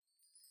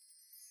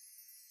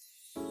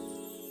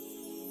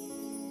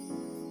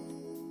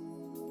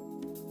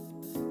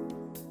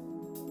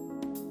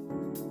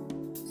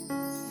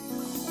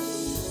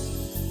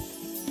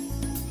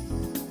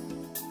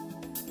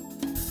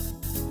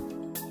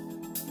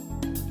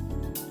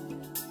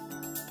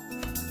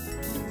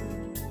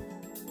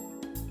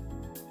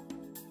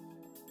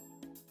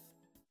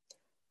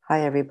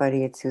Hi,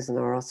 everybody. It's Susan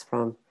Oros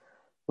from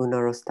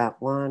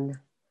Unoros.one.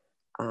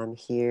 I'm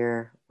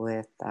here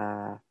with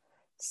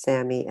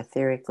Sammy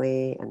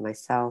Etherically and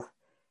myself.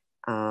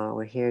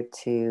 We're here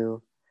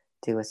to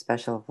do a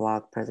special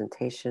vlog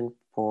presentation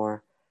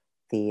for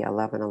the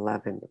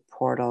 1111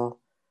 portal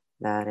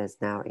that is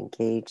now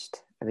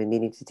engaged. I've been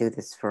meaning to do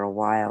this for a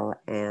while,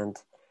 and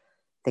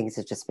things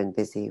have just been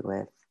busy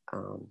with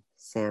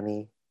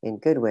Sammy in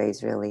good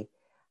ways, really.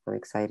 I'm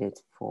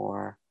excited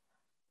for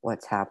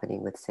what's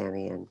happening with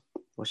Sammy, and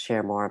we'll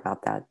share more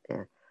about that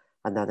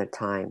another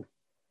time.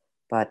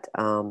 But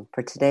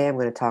for today, I'm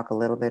going to talk a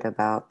little bit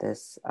about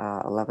this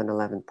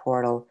 1111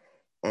 portal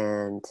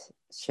and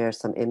share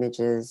some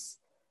images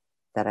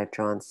that I've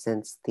drawn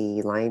since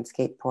the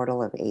Lionsgate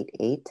portal of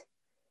 8/8.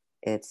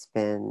 It's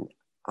been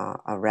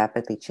a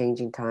rapidly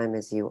changing time,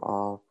 as you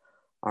all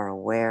are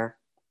aware.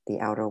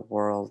 The outer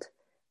world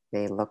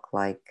may look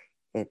like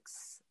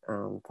it's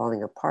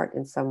falling apart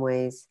in some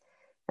ways.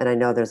 And I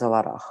know there's a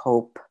lot of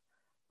hope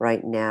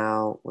right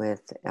now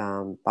with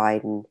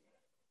Biden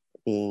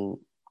being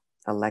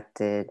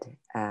elected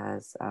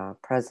as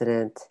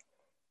president.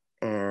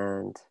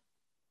 And,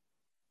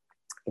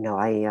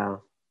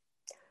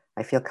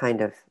 I feel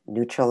kind of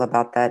neutral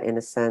about that in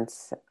a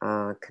sense,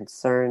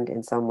 concerned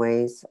in some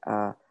ways.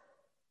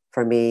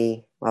 For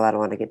me, well, I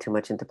don't want to get too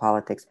much into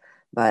politics,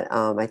 but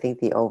I think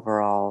the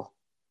overall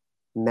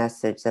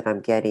message that I'm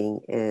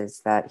getting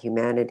is that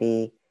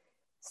humanity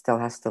still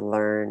has to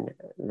learn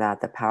that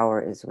the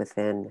power is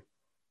within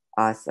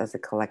us as a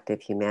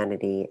collective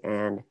humanity,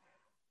 and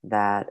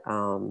that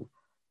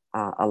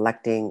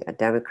electing a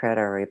Democrat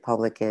or a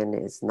Republican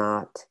is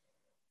not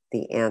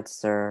the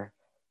answer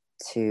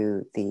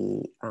to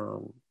the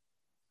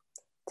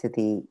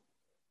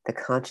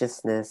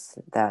consciousness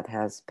that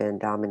has been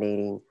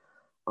dominating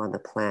on the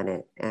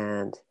planet.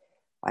 And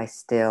I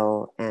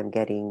still am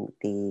getting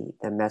the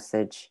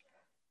message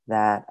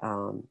that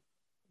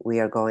we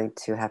are going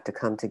to have to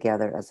come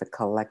together as a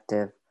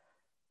collective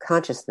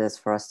consciousness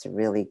for us to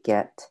really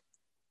get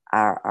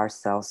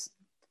ourselves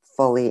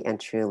fully and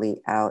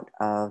truly out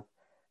of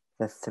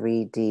the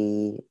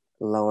 3D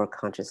lower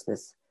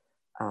consciousness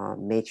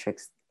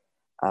matrix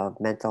of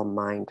mental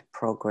mind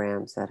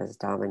programs that has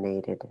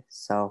dominated.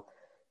 So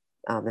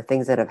the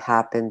things that have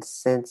happened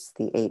since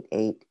the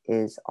 8/8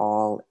 is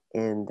all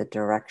in the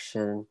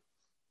direction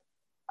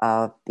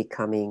of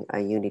becoming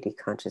a unity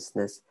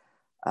consciousness,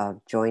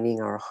 of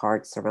joining our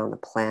hearts around the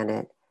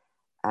planet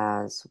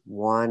as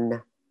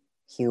one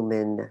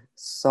human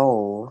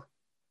soul,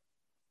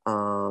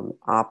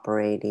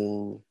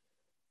 operating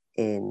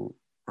in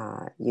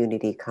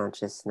unity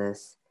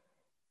consciousness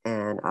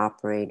and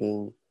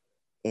operating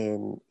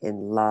in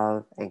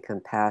love and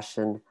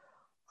compassion,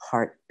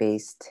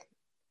 heart-based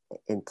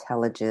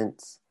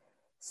intelligence,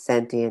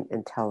 sentient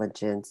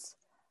intelligence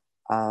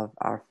of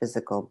our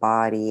physical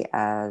body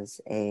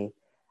as a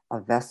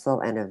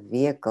vessel and a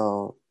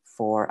vehicle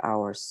for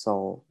our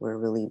soul. We're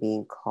really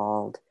being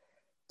called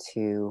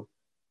to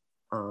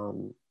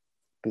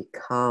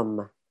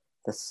become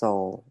the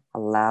soul,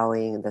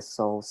 allowing the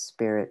soul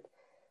spirit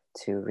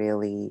to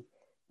really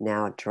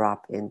now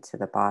drop into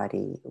the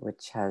body,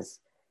 which has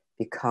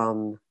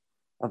become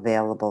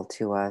available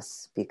to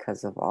us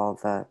because of all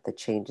the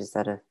changes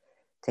that have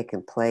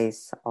taken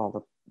place,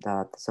 all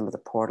some of the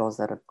portals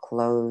that have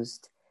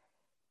closed,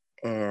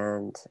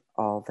 and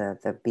all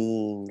the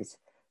beings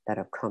that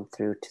have come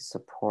through to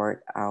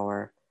support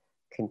our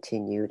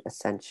continued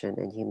ascension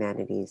and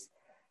humanity's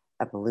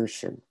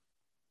evolution.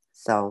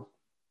 So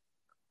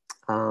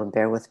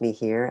bear with me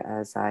here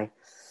as I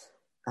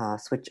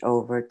switch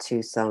over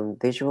to some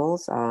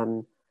visuals.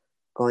 I'm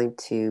going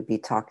to be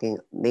talking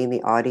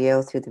mainly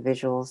audio through the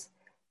visuals,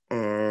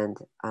 and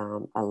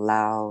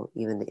allow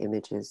even the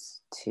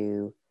images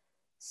to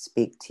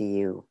speak to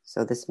you.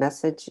 So this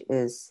message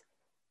is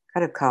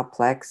kind of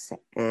complex,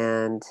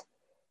 and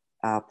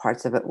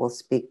parts of it will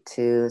speak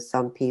to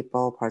some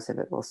people, parts of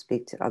it will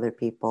speak to other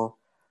people,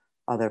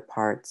 other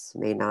parts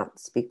may not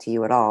speak to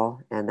you at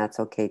all, and that's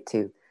okay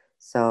too.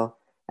 So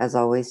as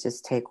always,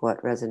 just take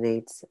what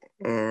resonates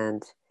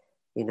and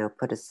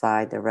put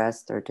aside the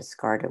rest or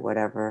discard it,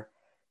 whatever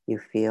you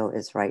feel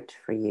is right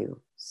for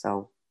you.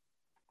 So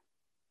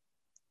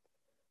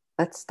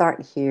let's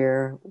start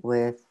here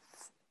with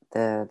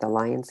the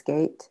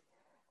Lionsgate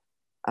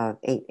of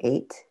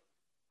 8/8.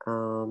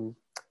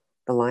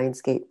 The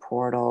Lionsgate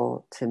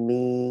portal, to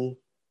me,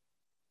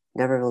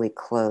 never really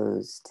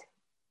closed.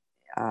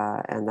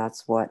 And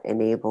that's what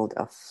enabled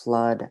a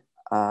flood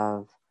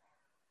of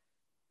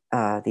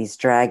these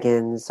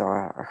dragons,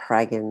 or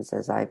hragans,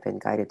 as I've been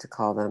guided to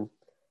call them.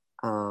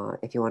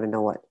 If you want to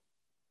know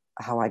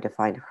how I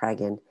define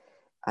hragan,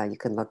 you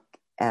can look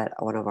at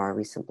one of our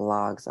recent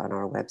blogs on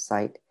our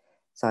website.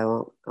 So I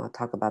won't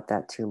talk about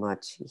that too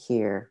much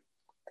here.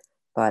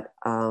 But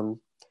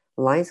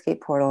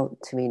Lionsgate portal,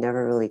 to me,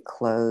 never really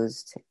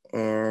closed,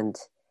 and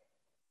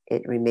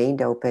it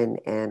remained open.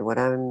 And what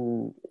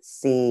I'm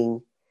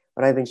seeing,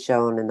 what I've been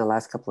shown in the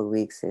last couple of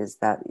weeks, is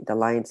that the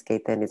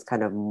Lionsgate then is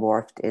kind of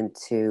morphed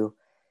into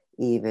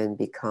even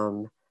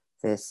become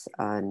this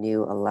new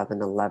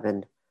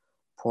 1111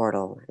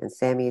 portal. And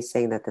Sammy is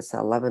saying that this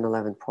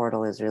 1111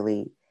 portal is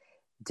really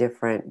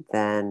different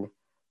than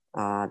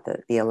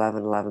the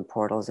 1111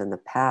 portals in the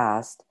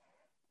past.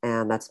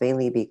 And that's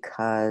mainly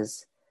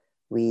because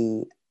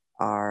we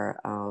have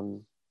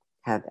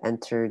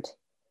entered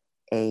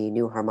a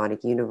new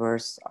harmonic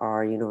universe.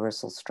 Our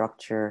universal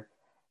structure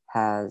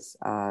has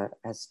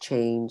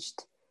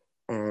changed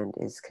and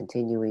is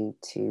continuing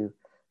to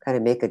kind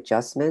of make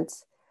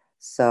adjustments.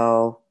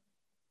 So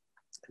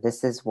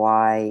this is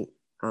why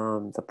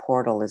the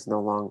portal is no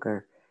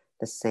longer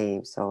the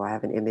same. So I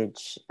have an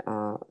image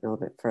a little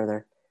bit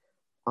further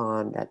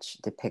on that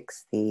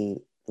depicts the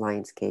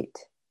Lionsgate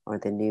or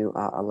the new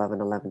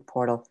 1111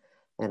 portal.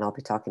 And I'll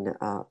be talking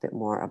a bit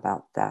more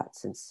about that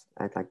since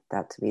I'd like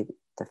that to be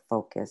the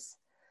focus.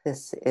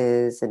 This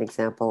is an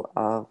example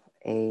of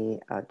a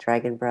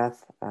dragon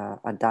breath,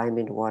 a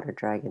diamond water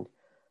dragon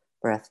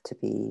breath to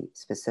be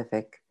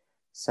specific.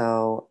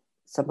 So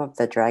some of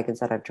the dragons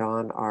that I've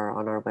drawn are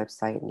on our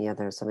website,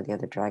 and some of the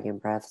other dragon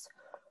breaths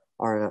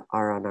are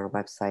on our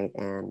website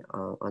and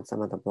on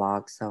some of the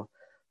blogs. So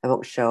I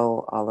won't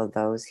show all of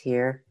those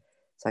here,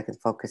 so I can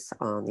focus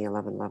on the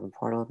 1111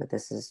 portal, but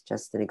this is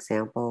just an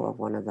example of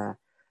one of the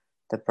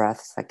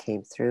breaths that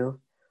came through.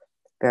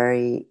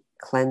 Very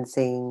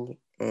cleansing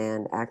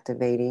and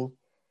activating,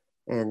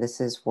 and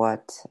this is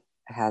what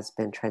has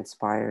been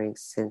transpiring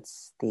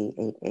since the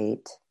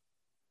 8-8.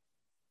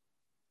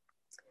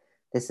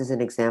 This is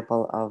an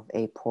example of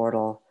a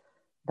portal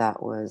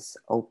that was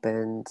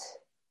opened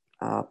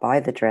by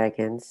the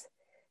dragons.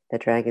 The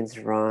dragons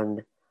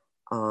run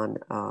on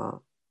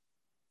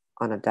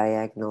a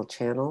diagonal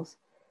channels,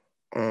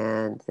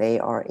 and they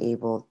are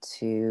able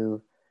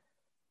to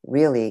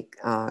really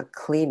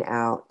clean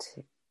out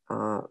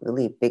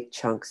really big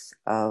chunks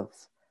of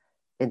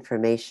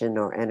information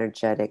or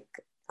energetic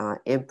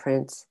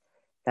imprints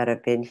that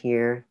have been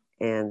here.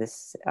 And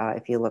this,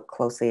 if you look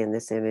closely in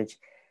this image,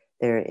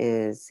 there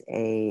is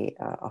a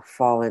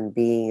fallen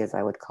being, as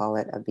I would call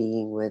it, a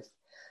being with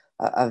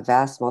a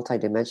vast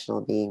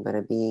multidimensional being, but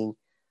a being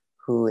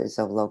who is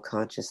of low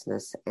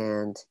consciousness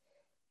and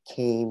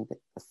came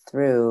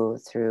through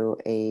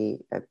a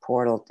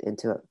portal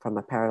from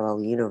a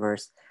parallel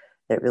universe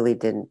that really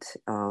didn't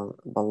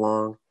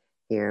belong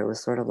here. It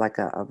was sort of like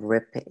a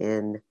rip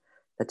in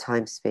the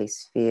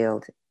time-space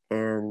field,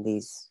 and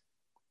these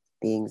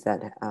beings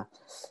that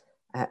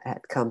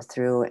had come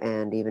through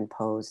and even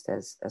posed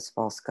as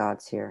false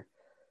gods here.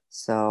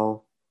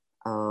 So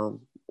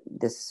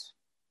this,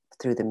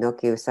 through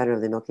the center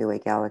of the Milky Way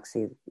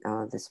galaxy,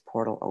 this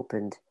portal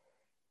opened,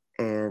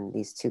 and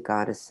these two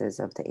goddesses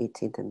of the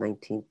 18th and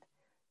 19th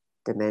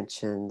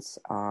dimensions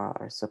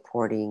are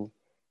supporting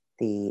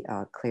the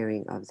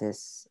clearing of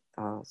this,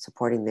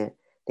 supporting the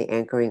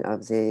anchoring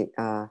of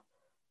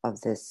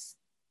this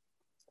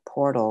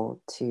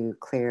portal to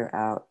clear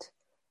out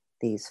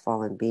these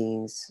fallen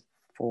beings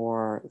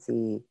for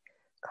the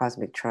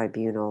cosmic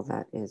tribunal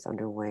that is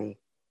underway.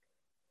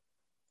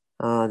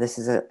 This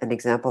is an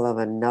example of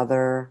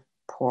another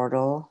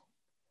portal.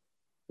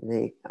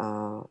 They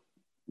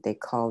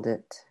called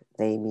it,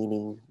 they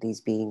meaning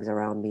these beings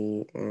around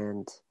me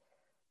and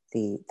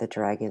the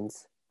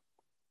dragons,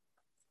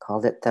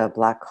 called it the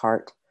Black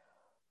Heart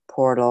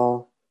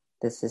portal.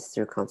 This is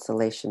through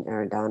constellation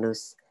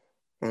Eridanus,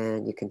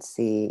 and you can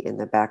see in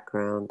the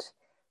background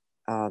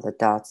the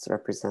dots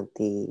represent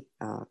the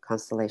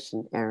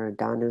constellation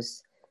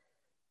Eridanus.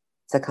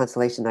 It's a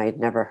constellation I had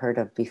never heard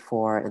of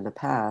before in the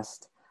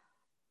past,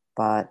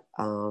 but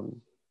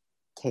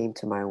came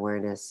to my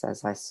awareness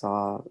as I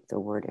saw the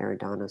word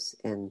Eridanus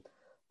in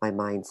my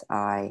mind's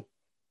eye.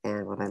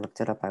 And when I looked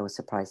it up, I was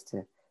surprised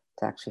to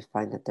actually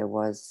find that there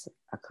was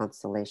a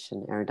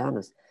constellation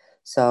Eridanus.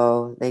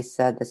 So they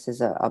said this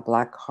is a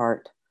Black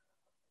Heart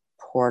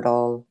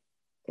portal,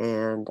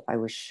 and I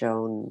was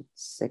shown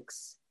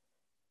six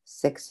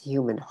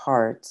human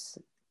hearts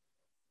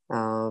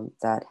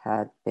that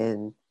had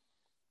been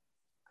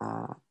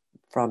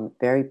from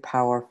very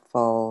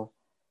powerful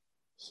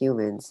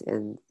humans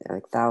in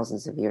like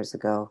thousands of years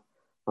ago,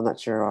 I'm not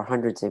sure, or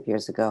hundreds of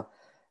years ago,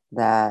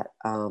 that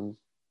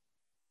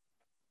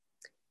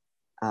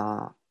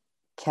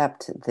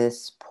kept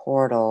this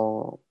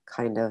portal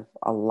kind of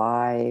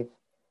alive,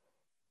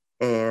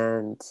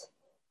 and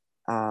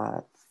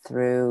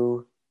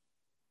through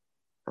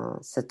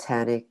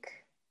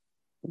satanic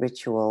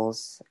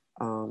rituals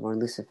or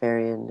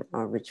Luciferian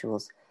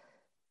rituals,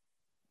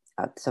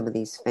 some of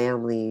these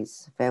family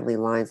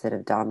lines that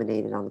have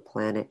dominated on the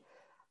planet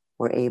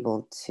were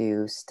able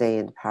to stay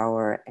in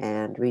power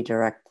and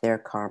redirect their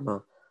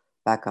karma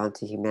back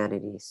onto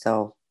humanity.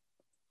 So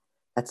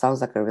that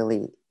sounds like a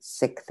really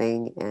sick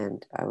thing,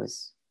 and I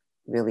was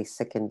really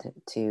sickened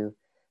to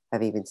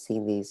have even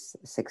seen these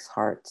six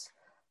hearts.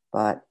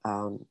 But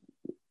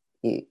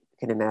you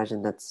can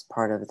imagine that's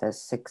part of the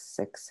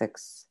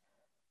 666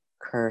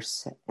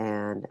 curse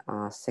and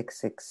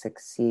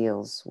 666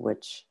 seals,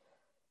 which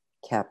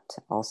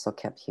also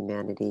kept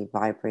humanity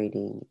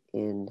vibrating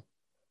in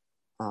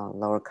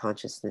lower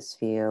consciousness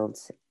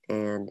fields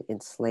and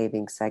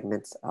enslaving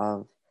segments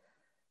of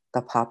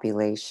the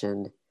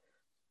population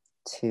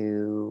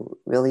to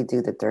really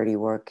do the dirty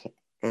work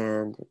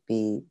and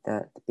be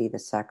the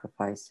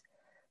sacrifice.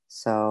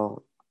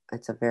 So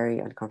it's a very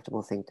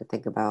uncomfortable thing to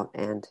think about.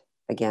 And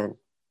again,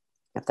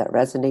 if that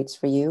resonates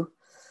for you,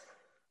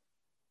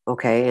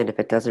 okay. And if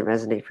it doesn't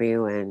resonate for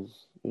you and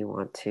you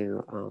want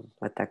to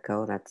let that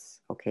go,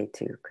 that's okay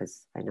too.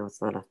 Because I know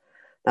it's not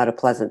a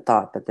pleasant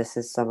thought, but this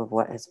is some of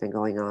what has been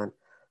going on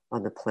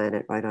the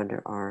planet right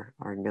under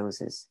our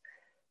noses.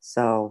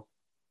 So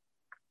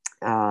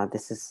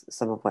this is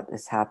some of what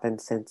has happened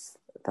since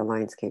the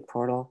Lionsgate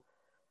portal.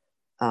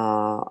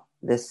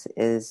 This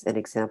is an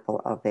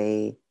example uh,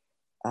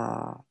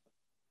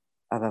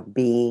 of a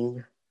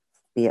being,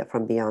 be it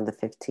from beyond the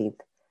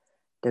 15th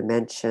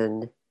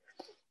dimension,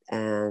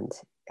 and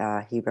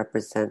he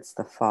represents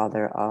the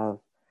father of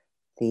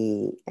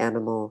the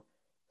animal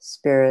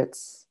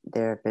spirits.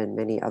 There have been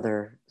many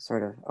other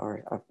sort of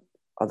or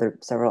other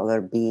several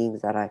other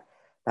beings that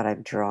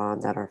I've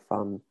drawn that are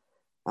from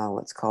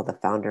what's called the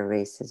founder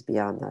races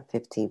beyond the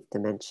 15th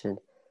dimension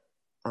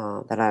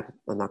that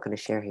I'm not going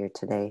to share here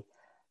today.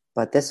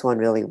 But this one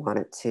really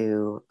wanted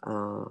to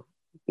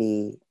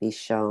be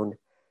shown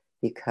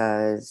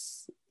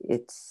because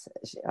it's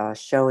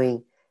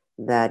showing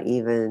that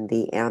even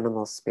the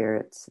animal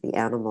spirits, the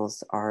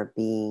animals are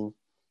being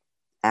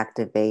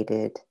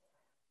activated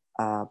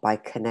by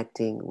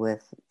connecting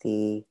with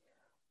the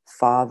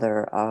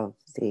father of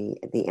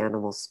the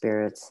animal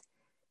spirits,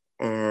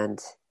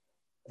 and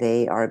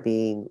they are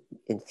being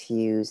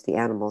infused. The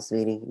animals,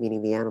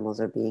 meaning the animals,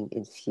 are being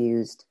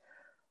infused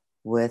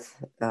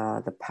with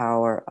the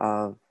power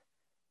of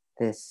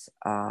this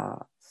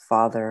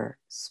father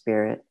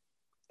spirit,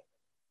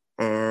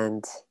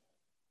 and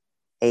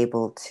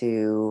able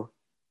to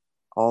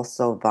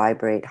also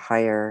vibrate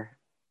higher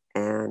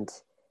and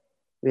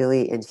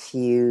really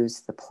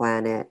infuse the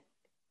planet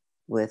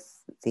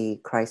with the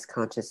Christ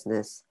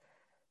consciousness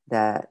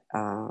that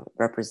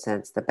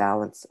represents the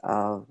balance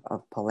of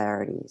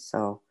polarity.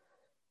 So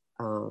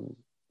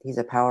he's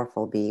a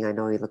powerful being. I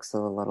know he looks a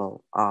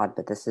little odd,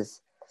 but this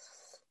is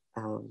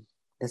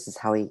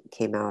how he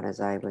came out as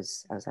I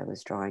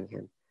was drawing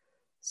him.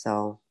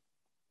 So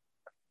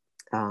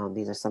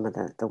these are some of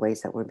the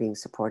ways that we're being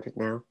supported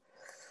now.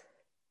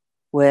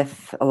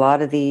 With a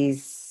lot of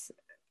these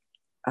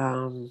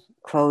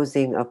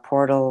closing of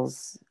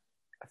portals,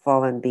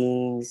 fallen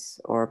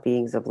beings or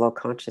beings of low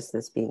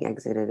consciousness being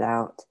exited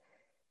out,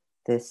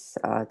 this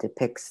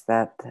depicts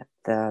that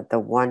the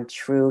one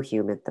true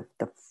human,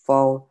 the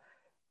full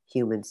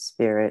human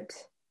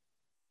spirit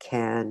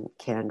can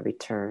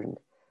return.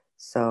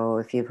 So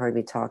if you've heard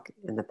me talk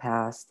in the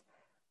past,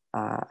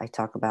 I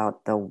talk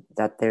about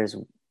that there's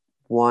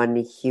one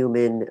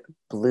human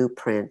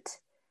blueprint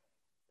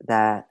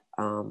that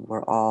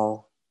we're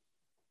all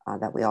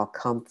that we all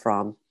come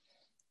from,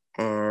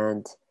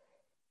 and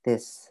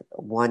this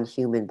one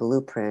human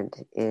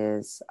blueprint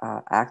is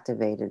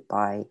activated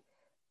by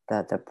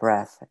the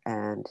breath,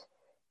 and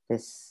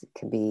this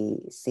can be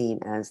seen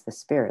as the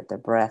spirit. The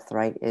breath,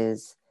 right,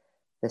 is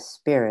the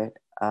spirit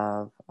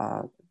of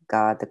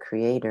God, the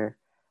Creator,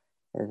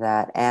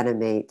 that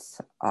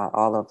animates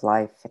all of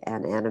life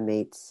and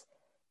animates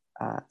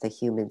the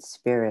human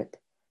spirit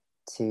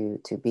to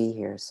be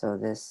here. So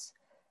this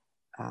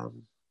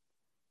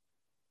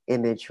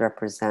image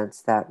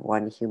represents that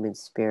one human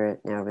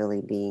spirit now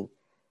really being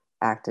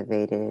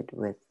activated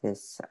with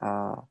this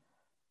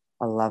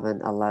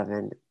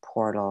 1111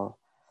 portal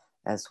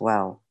as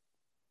well.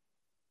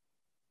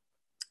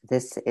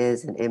 This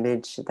is an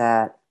image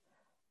that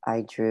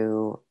I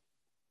drew,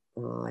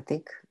 I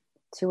think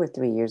 2 or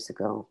 3 years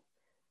ago.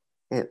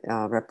 It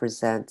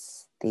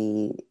represents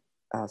the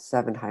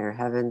 7 higher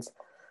heavens.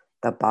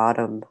 The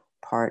bottom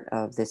part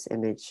of this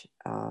image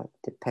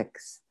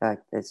depicts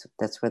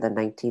that's where the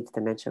 19th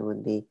dimension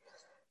would be,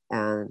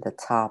 and the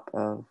top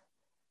of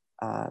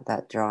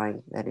that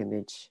drawing, that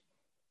image,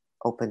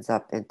 opens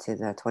up into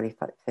the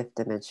 25th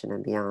dimension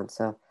and beyond.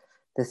 So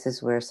this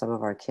is where some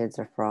of our kids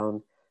are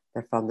from.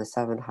 They're from the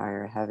 7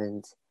 higher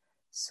heavens.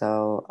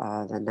 So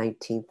the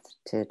 19th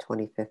to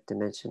 25th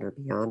dimension or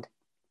beyond.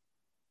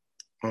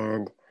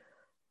 And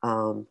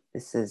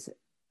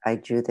I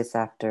drew this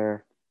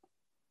after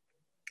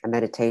a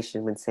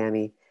meditation when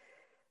Sammy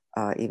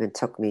even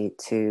took me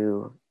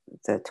to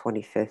the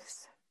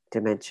 25th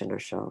dimension or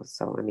so.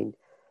 So, I mean,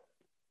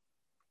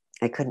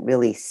 I couldn't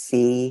really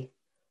see,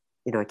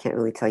 I can't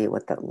really tell you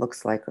what that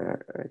looks like,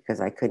 or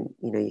because I couldn't,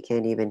 you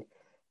can't even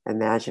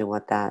imagine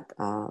what that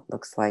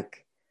looks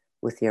like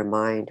with your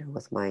mind, or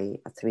with my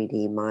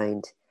 3D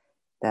mind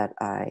that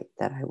I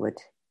would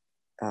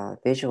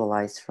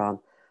visualize from.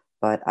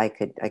 But I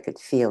could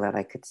feel it.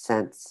 I could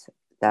sense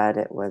that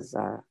it was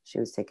she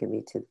was taking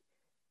me to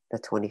the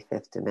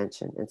 25th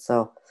dimension. And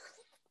so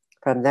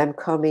from them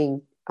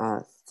coming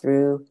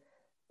through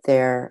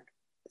there,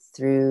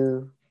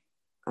 through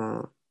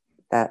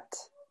that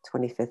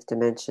 25th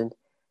dimension,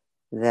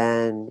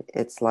 then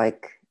it's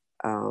like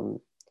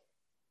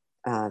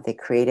they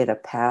created a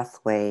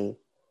pathway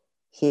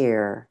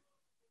here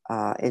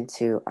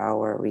into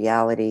our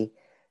reality.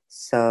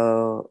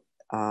 So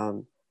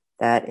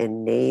that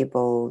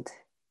enabled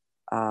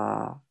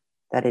uh,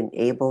 that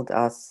enabled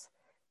us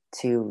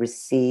to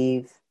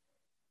receive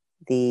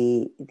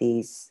these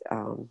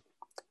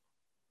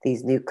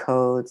new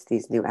codes,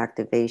 these new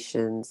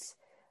activations,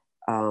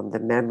 the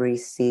memory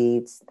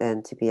seeds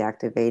then to be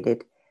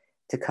activated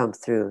to come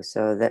through.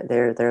 So that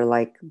they're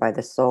like by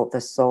the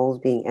souls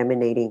being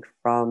emanating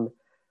from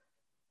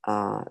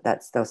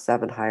that's those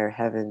seven higher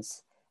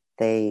heavens.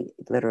 They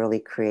literally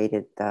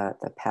created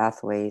the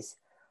pathways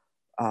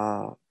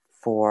uh,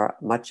 for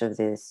much of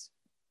these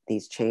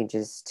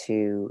changes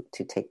to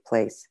take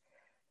place.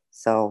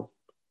 So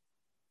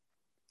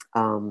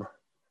um,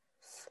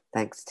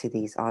 thanks to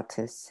these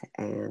artists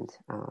and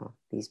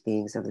these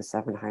beings of the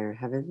seven higher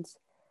heavens.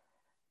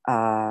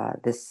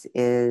 This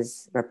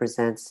is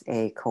represents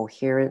a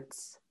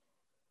coherence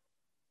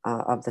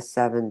of the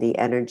seven, the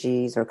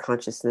energies or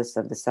consciousness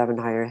of the seven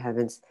higher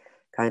heavens,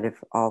 kind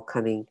of all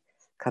coming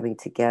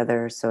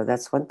together. So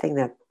that's one thing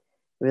that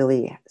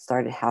really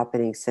started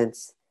happening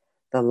since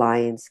the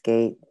Lion's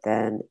Gate.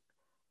 Then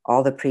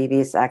all the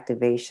previous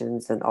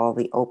activations and all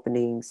the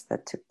openings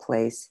that took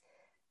place.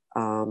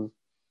 Um,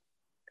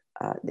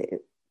 uh, the,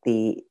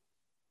 the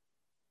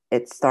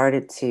it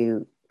started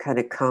to kind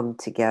of come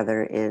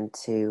together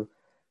into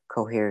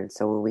coherence.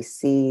 So when we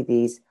see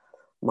these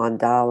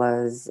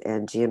mandalas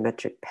and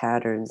geometric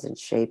patterns and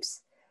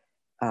shapes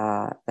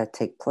that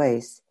take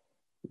place,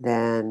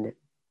 then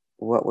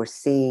what we're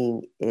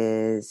seeing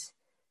is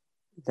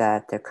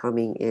that they're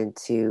coming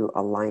into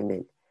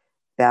alignment,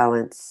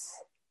 balance,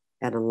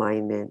 and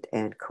alignment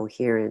and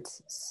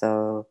coherence,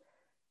 so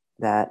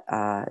that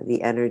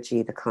the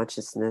energy, the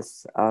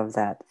consciousness of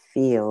that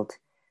field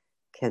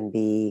can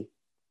be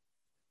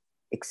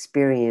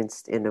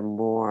experienced in a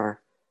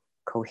more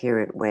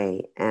coherent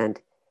way.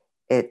 And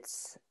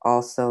it's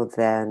also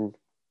then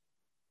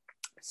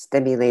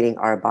stimulating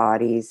our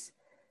bodies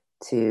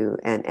to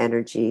an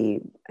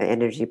energy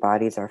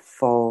bodies, our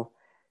full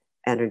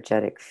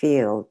energetic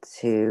field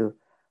to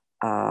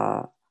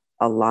uh,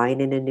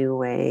 align in a new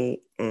way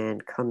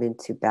and come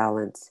into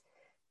balance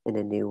in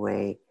a new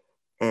way,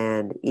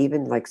 and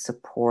even like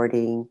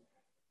supporting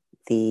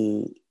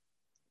the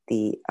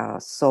the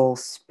soul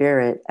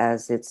spirit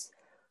as it's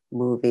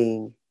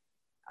moving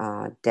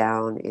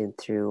down in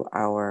through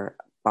our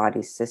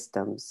body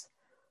systems,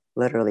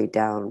 literally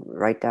down,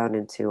 right down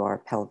into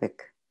our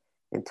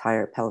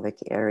entire pelvic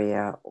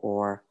area,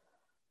 or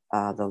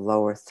the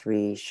lower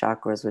three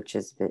chakras, which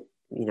is,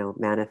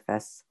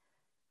 manifests,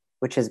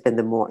 which has been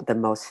the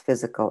most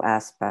physical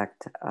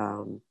aspect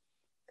of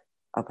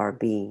our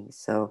being.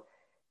 So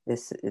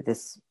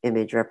this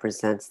image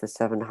represents the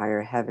seven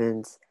higher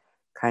heavens,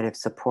 kind of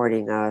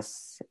supporting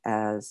us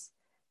as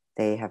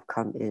they have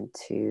come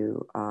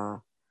into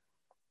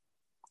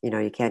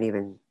you can't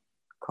even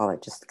call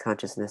it just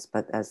consciousness,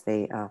 but as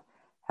they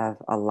have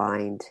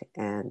aligned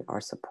and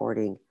are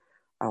supporting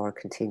our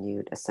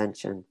continued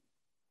ascension.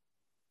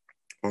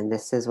 And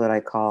this is what I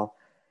call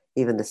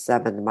even the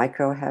seven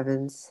micro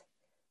heavens,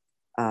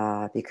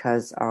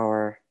 because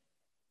our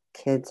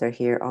kids are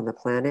here on the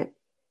planet.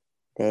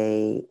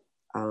 They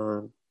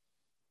um,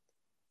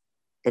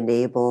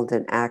 enabled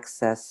an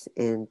access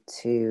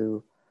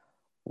into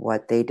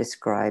what they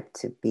describe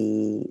to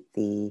be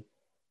the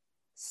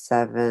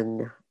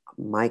seven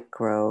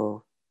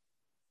micro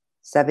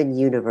seven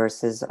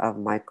universes of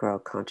micro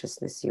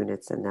consciousness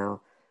units, and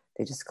now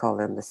they just call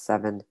them the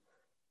seven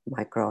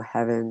micro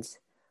heavens,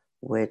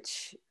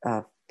 which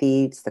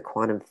feeds the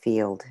quantum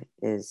field,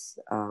 is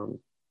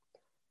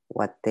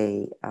what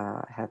they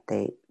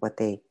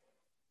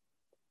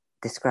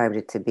described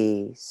it to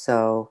be.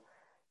 So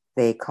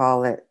they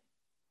call it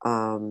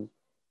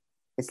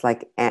it's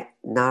like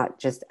not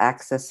just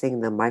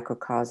accessing the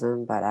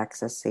microcosm, but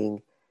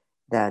accessing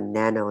the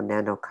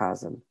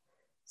nanocosm.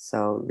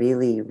 So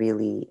really,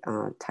 really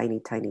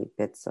tiny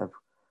bits of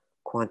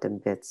quantum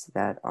bits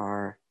that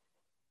are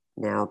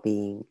now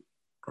being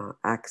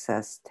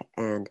accessed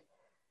and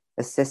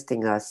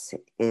assisting us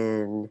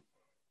in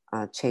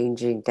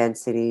changing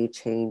density,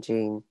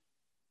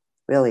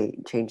 really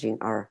changing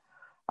our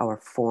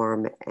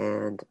form,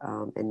 and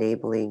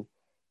enabling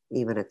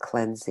even a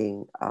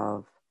cleansing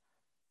of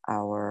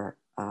our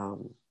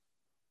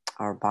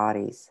our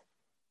bodies.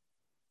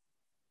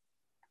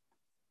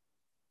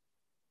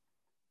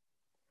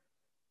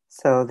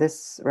 So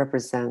this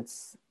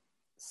represents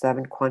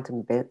seven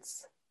quantum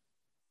bits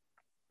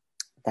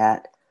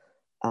that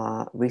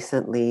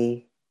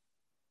recently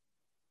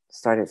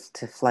started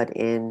to flood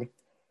in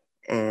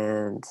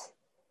and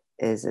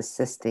is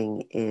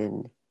assisting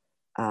in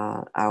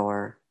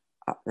our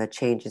the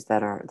changes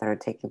that are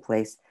taking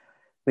place.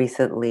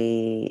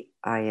 Recently,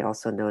 I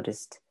also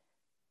noticed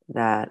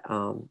that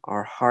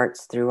our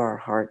hearts, through our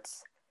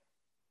hearts,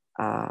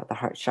 the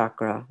heart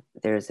chakra,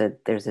 there's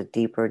a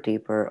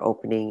deeper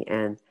opening,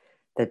 and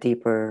the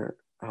deeper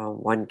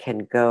one can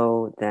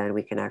go, then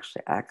we can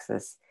actually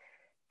access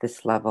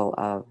this level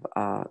of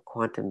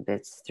quantum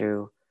bits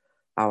through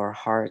our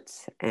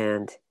hearts.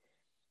 And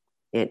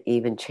it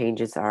even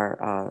changes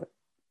our,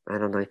 I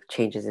don't know if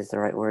changes is the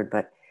right word,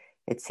 but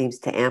it seems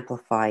to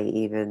amplify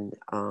even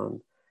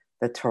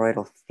the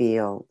toroidal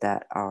field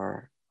that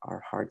our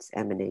hearts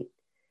emanate.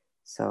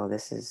 So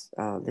this is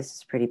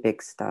pretty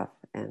big stuff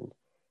and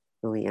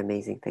really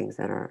amazing things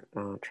that are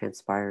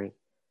transpiring.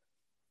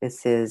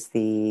 This is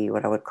the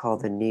what I would call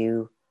the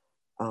new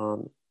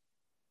um,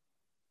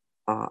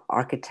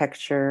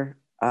 architecture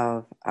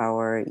of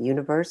our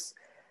universe.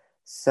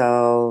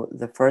 So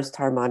the first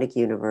harmonic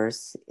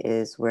universe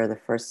is where the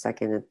first,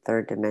 second, and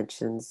third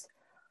dimensions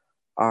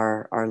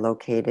are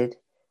located.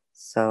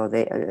 So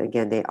they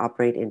again they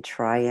operate in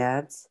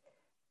triads,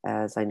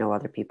 as I know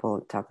other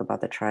people talk about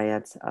the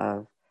triads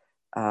of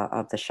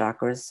the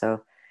chakras.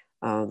 So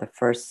the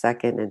first,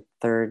 second, and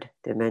third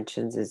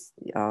dimensions is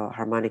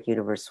harmonic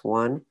universe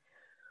one,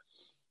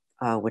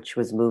 which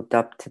was moved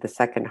up to the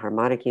second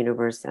harmonic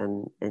universe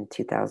and in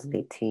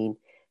 2018.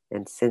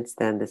 And since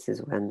then, this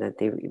is when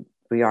the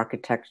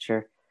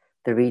re-architecture,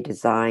 the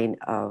redesign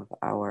of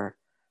our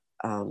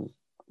um,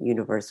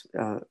 universe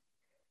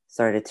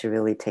started to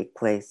really take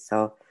place.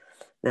 So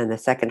then the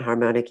second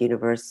harmonic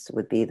universe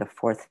would be the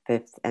fourth,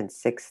 fifth, and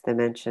sixth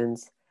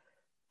dimensions.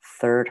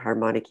 Third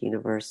harmonic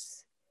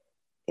universe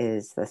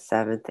is the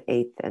seventh,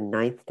 eighth, and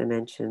ninth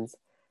dimensions.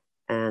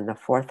 And the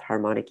fourth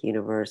harmonic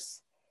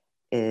universe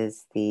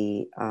is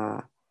the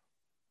 10th,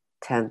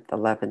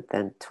 11th,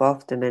 and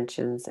 12th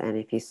dimensions. And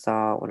if you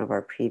saw one of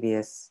our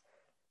previous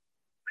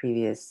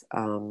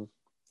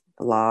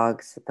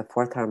blogs, the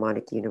fourth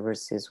harmonic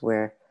universe is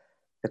where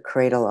the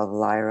cradle of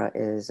Lyra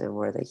is and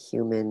where the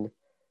human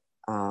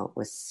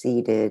was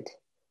seated,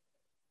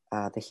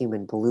 the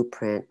human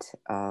blueprint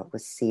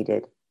was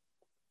seated.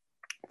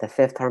 The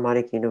fifth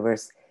harmonic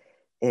universe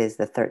is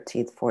the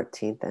 13th,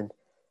 14th, and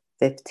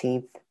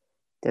 15th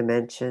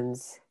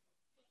dimensions.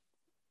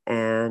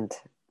 And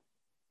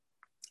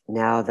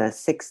now the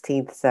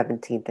 16th,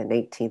 17th, and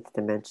 18th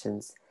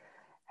dimensions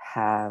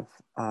have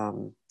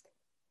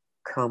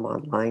come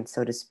online,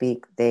 so to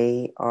speak.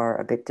 They are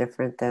a bit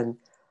different than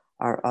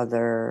our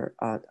other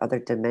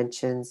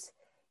dimensions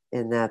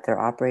in that they're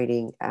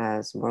operating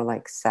as more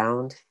like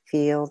sound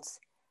fields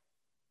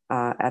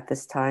at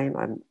this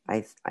time.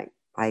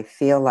 I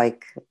feel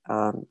like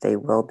they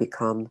will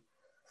become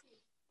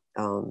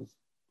I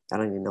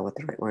don't even know what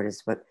the right word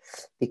is, but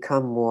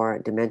become more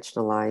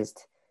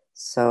dimensionalized.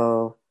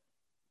 So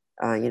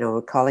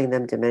we're calling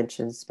them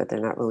dimensions, but they're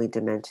not really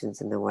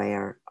dimensions in the way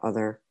our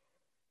other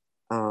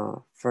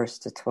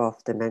first to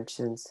 12th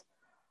dimensions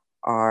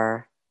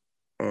are.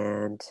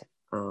 And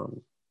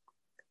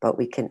but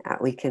we can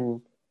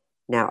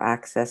now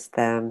access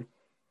them,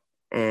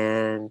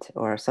 and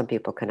or some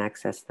people can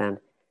access them.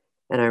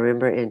 And I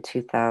remember in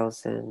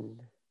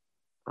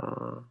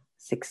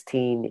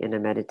 2016 in a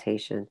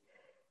meditation,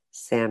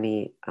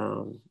 Sammy,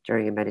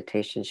 during a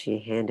meditation, she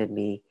handed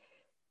me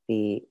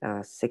the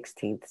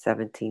 16th,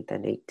 17th,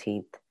 and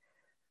 18th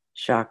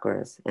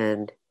chakras.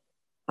 And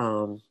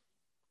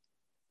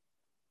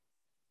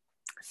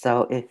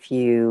so if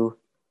you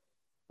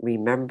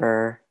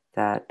remember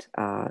that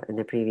in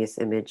the previous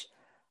image,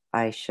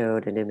 I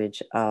showed an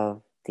image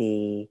of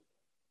the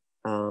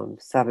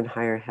seven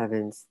higher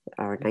heavens,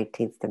 or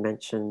 19th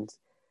dimensions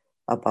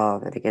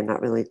above. And again,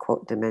 not really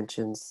quote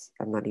dimensions.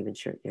 I'm not even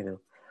sure,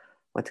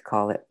 what to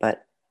call it,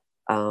 but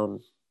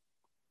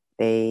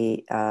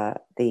the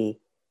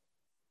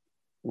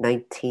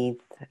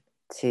 19th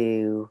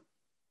to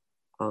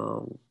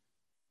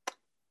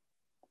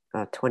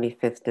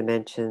 25th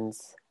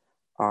dimensions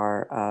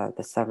are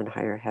the seven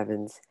higher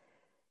heavens,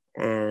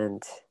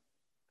 and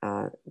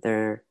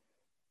they're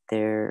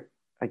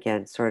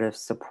again sort of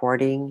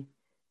supporting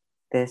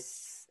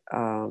this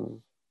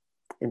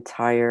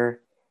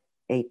entire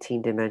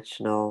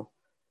 18-dimensional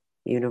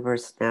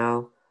universe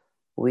now.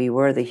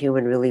 The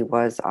human really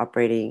was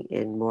operating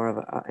in more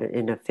of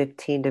in a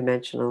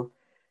 15-dimensional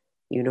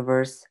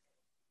universe,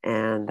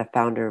 and the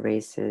founder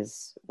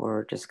races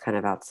were just kind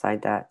of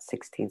outside that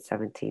 16th,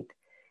 17th,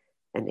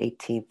 and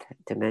 18th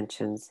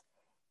dimensions.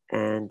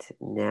 And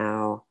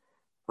now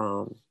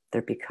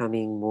they're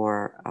becoming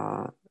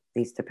more,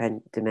 these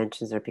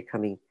dimensions are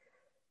becoming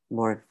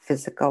more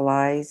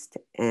physicalized,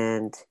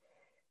 and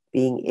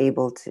being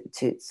able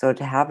to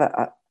have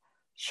a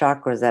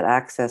chakras that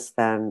access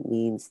them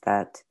means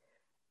that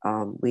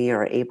we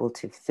are able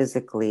to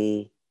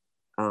physically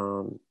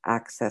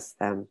access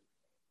them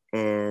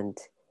and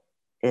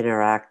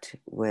interact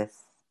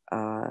with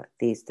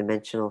these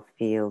dimensional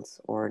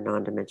fields or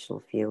non-dimensional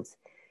fields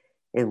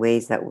in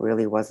ways that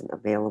really wasn't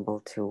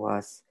available to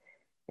us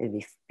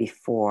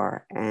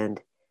before.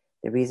 And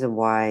the reason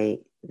why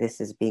this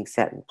is being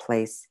set in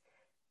place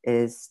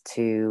is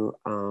to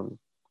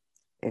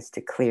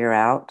clear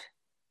out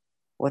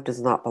what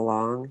does not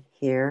belong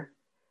here.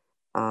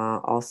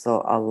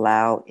 Also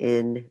allow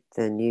in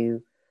the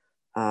new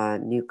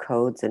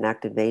codes and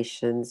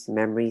activations,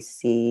 memory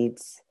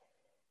seeds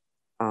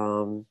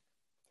to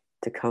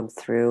come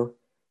through,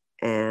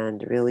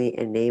 and really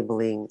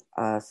enabling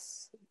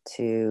us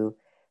to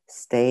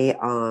stay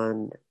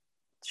on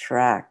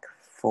track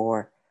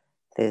for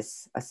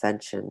this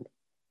ascension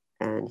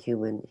and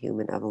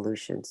human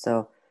evolution.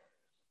 So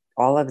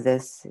all of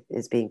this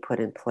is being put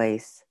in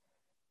place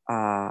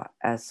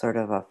as sort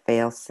of a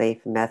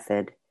fail-safe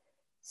method,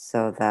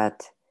 so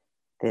that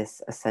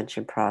this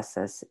ascension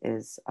process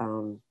is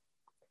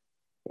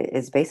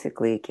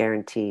basically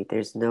guaranteed.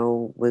 There's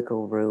no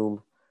wiggle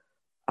room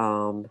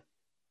um,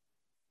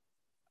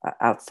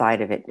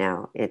 outside of it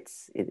now.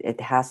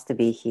 It has to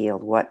be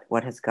healed.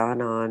 What has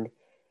gone on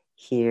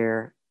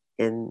here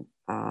in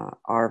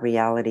our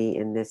reality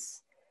in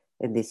this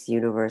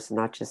universe,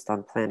 not just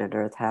on planet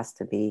Earth, has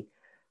to be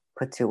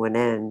put to an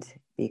end,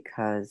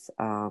 because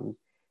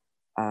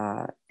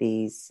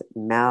these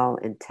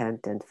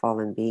malintent and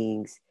fallen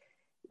beings,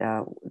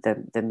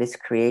 the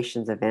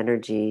miscreations of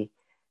energy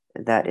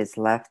that is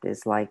left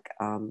is like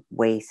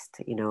waste,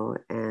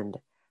 and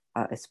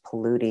is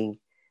polluting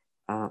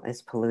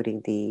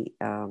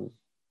the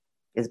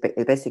is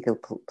basically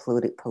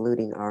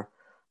polluting our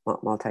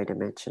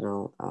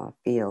multidimensional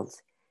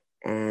fields,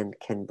 and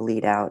can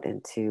bleed out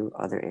into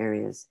other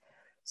areas.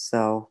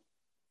 So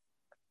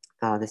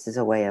this is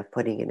a way of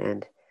putting an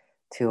end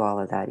to all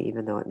of that,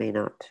 even though it may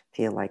not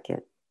feel like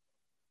it.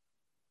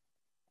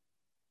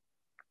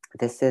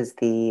 This is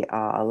the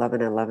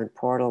 1111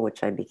 portal,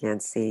 which I began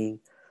seeing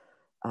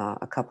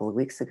a couple of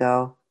weeks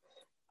ago.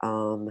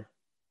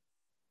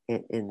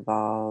 It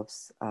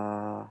involves,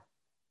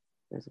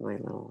 there's my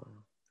little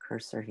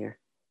cursor here.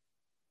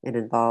 It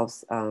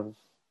involves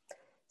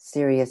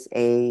Sirius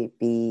A,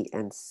 B,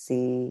 and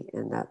C,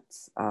 and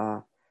that's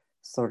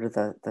sort of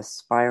the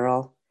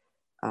spiral.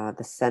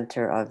 The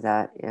center of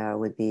that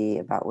would be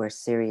about where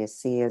Sirius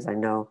C is. I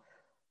know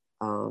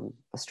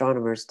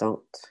astronomers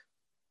don't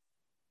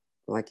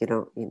they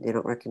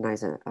don't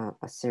recognize a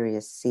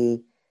Sirius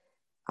C.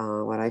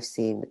 What I've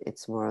seen,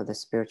 it's more of the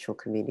spiritual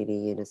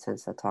community, in a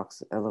sense, that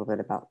talks a little bit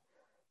about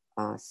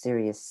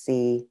Sirius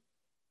C,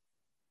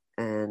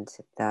 and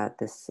that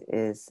this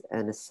is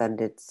an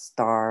ascended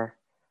star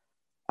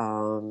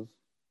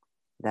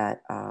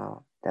that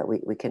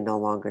we can no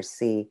longer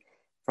see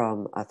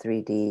from a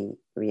 3D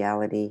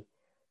reality.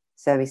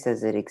 Sammy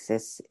says it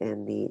exists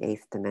in the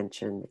 8th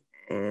dimension,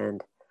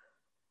 and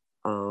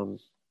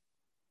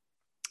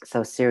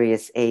so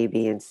Sirius A,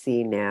 B, and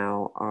C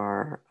now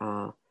are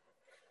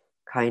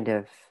kind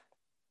of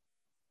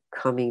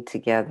coming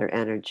together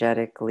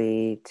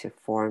energetically to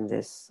form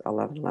this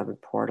 1111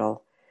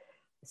 portal.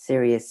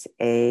 Sirius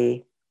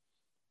A,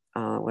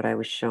 what I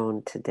was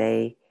shown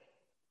today,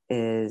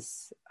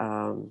 is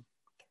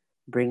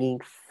bringing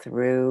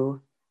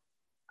through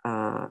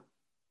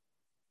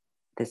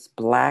this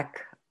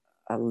black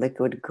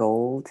liquid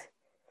gold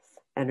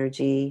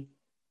energy,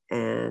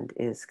 and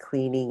is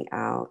cleaning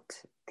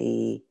out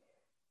the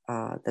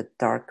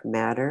dark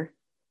matter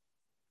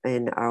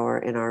in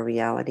our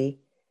reality.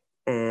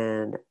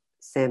 And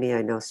Sammy,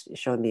 I know,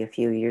 showed me a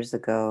few years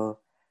ago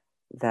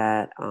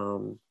that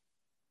our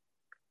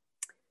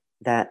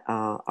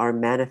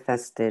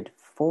manifested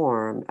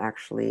form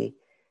actually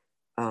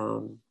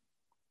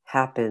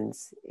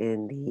happens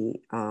in the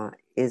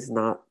is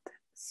not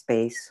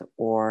space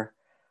or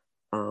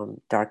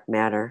dark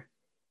matter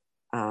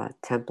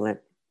template,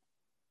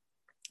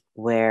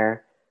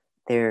 where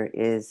there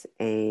is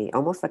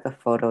almost like a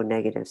photo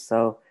negative.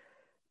 So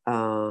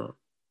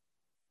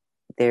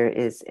there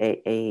is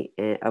a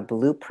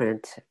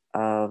blueprint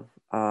of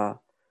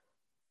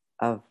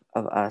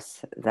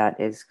us that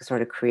is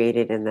sort of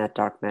created in that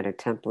dark matter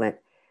template,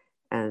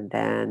 and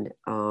then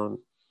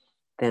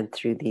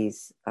through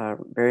these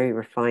very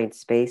refined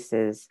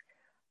spaces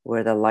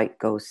where the light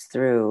goes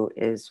through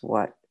is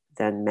what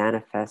then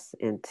manifests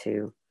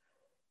into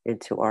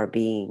our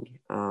being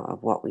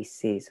of what we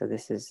see. So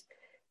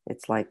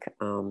it's like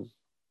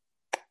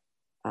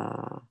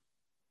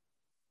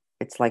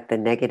the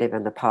negative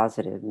and the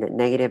positive.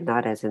 Negative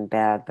not as in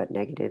bad, but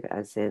negative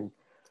as in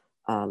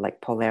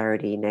like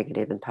polarity,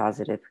 negative and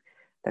positive,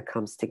 that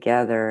comes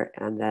together.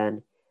 And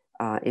then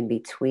in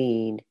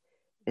between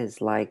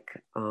is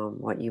like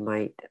what you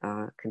might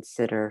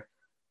consider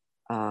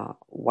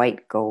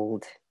white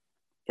gold.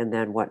 And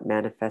then what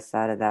manifests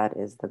out of that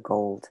is the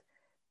gold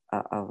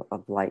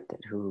of light,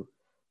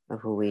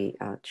 of who we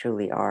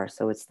truly are.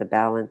 So it's the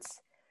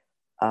balance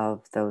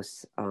of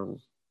those,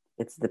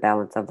 it's the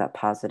balance of that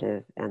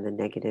positive and the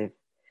negative,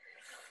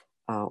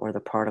 or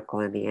the particle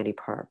and the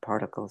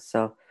anti-particle.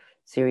 So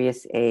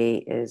Sirius A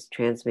is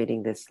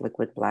transmitting this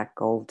liquid black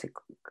gold to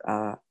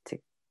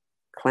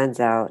cleanse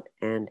out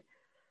and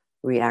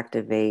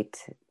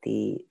reactivate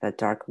the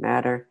dark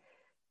matter.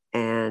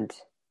 And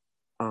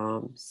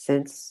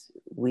since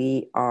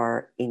we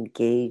are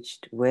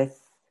engaged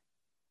with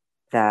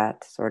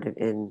that sort of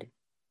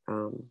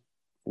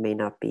may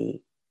not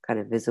be kind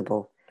of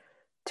visible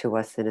to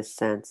us in a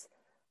sense,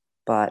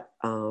 but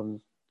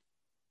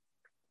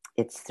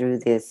it's through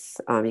this,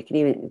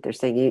 they're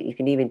saying you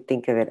can even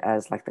think of it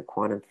as like the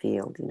quantum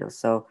field,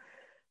 so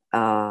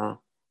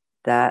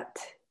that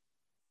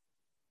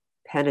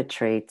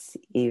penetrates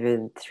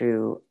even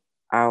through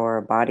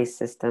our body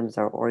systems,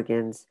 our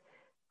organs,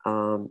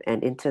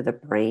 and into the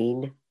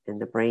brain and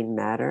the brain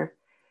matter.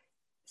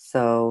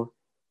 So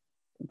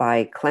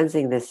by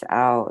cleansing this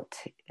out,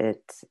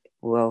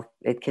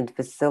 it can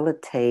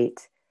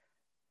facilitate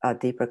a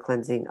deeper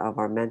cleansing of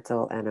our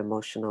mental and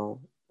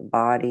emotional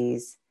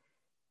bodies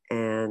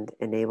and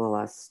enable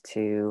us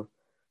to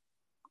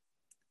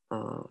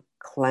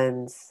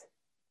cleanse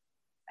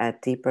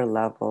at deeper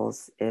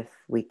levels if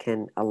we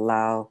can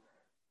allow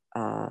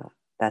uh,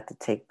 that to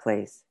take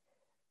place.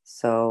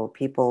 So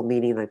people,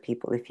 meaning like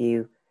people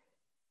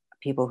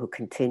who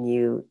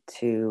continue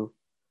to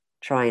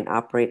try and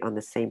operate on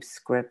the same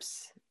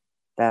scripts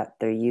that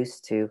they're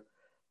used to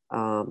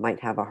might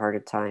have a harder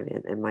time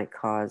and might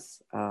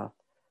cause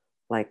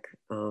like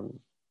um,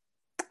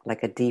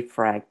 like a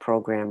defrag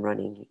program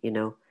running,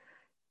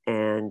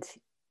 and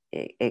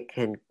it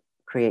can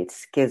create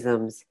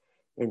schisms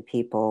in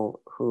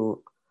people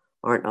who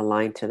aren't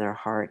aligned to their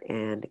heart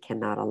and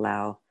cannot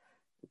allow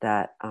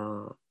that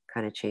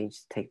kind of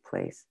change to take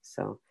place.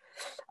 So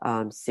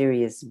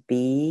Sirius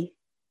B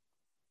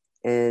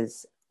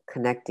is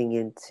connecting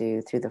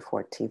into through the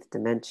 14th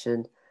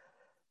dimension.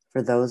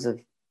 For those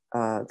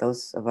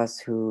of us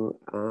who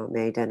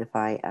may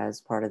identify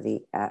as part of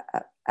the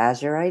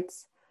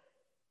Azurites,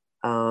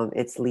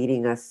 it's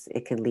leading us.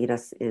 It can lead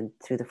us in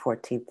through the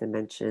 14th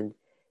dimension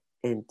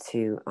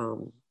into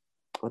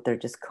what they're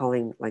just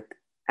calling like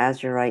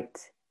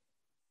Azurite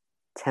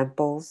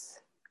temples,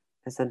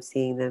 as I'm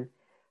seeing them.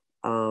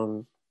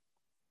 Um,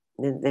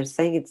 they're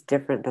saying it's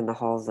different than the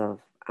halls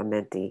of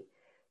Amenti.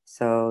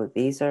 So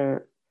these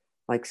are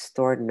like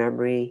stored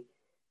memory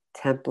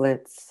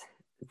templates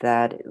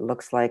that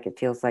it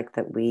feels like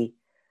that we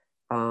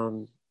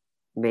um,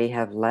 may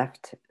have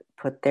left,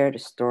 put there to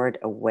store it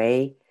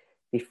away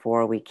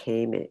before we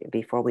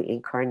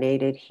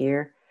incarnated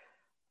here,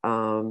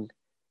 um,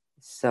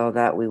 so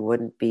that we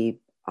wouldn't be,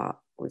 uh,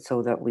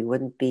 so that we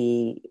wouldn't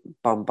be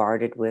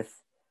bombarded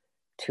with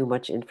too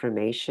much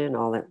information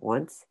all at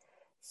once.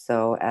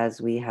 So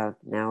as we have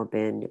now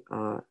been,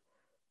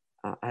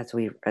 as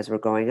we're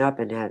growing up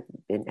and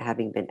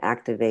having been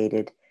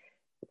activated,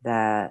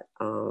 that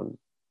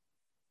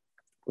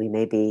we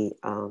may be,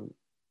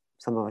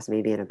 some of us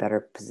may be in a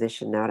better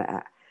position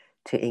now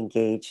to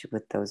engage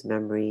with those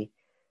memory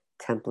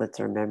templates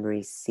or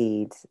memory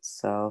seeds.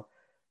 So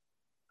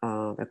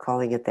they're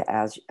calling it the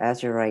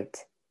Azurite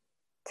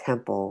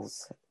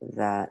temples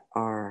that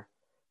are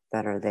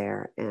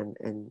there,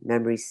 and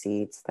memory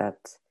seeds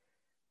that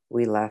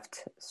we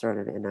left sort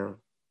of in a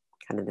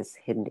kind of this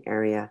hidden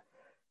area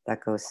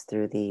that goes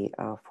through the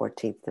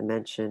 14th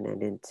dimension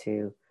and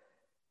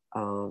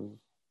um,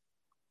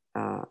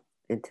 uh,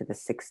 into the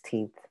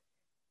 16th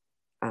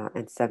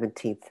and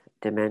 17th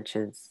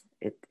dimensions.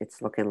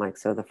 It's looking like,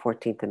 so the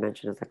 14th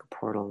dimension is like a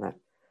portal that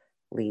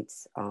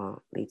leads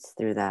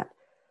through that.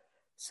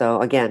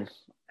 So again,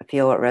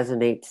 feel it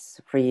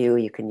resonates for you.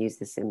 You can use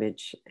this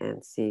image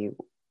and see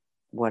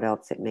what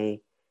else it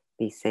may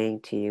be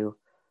saying to you.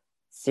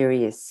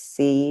 Sirius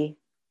C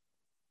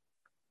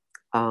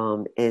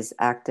is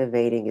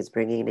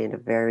bringing in a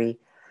very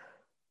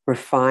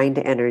refined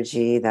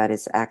energy that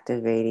is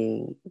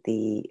activating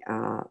the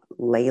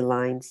ley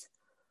lines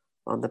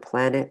on the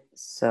planet.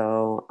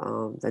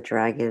 So the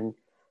dragon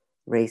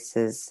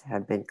races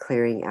have been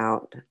clearing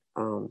out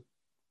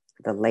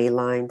the ley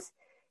lines.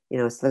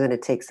 It's still going to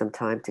take some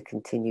time to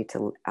continue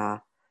to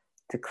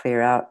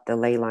clear out the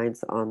ley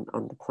lines on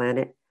the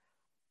planet.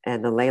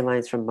 And the ley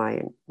lines, from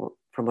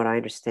what I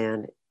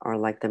understand, are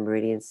like the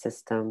meridian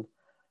system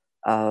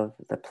of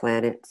the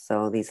planet.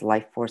 So these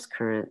life force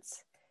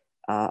currents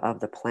of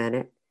the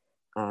planet,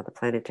 the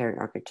planetary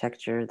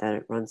architecture that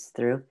it runs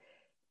through.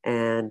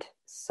 And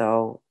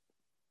so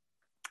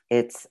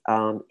it's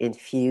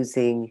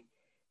infusing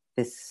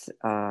this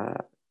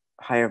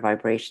higher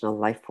vibrational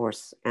life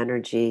force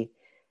energy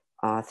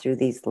through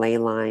these ley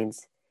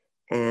lines,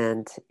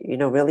 and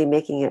really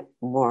it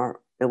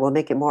will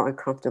make it more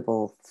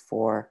uncomfortable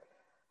for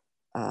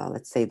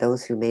let's say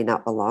those who may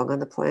not belong on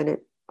the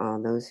planet,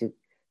 those who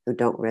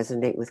don't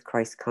resonate with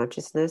Christ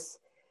consciousness,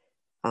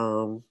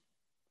 um,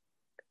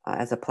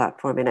 as a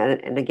platform.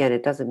 And again,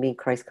 it doesn't mean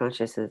Christ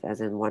consciousness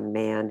as in one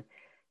man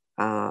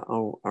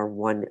or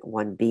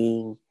one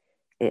being.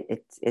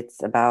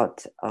 It's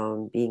about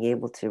being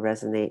able to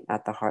resonate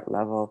at the heart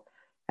level,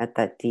 at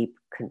that deep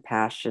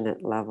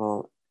compassionate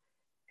level,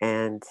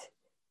 and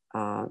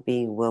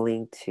being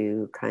willing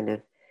to kind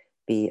of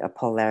be a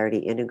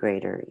polarity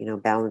integrator,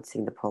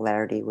 balancing the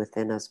polarity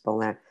within us,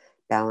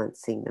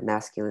 balancing the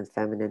masculine,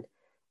 feminine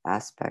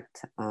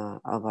aspect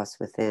of us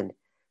within.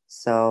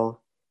 So,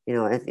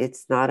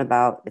 it's not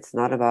about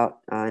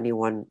any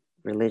one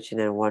religion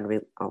and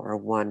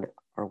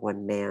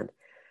one man.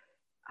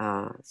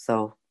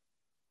 So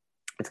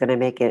it's going to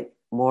make it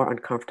more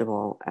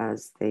uncomfortable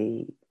as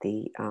the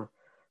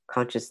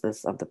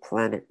consciousness of the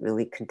planet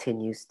really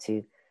continues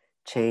to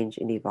change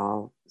and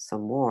evolve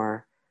some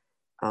more,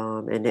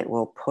 and it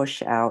will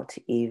push out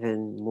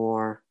even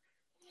more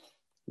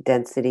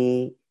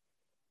density.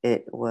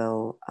 It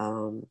will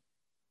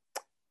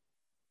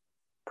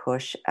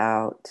push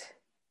out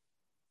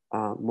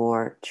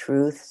more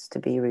truths to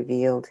be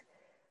revealed,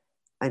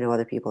 I know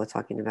other people are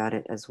talking about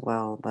it as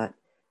well, but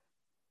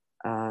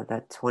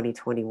that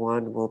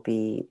 2021 will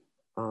be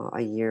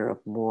a year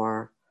of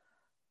more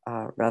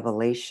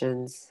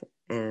revelations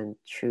and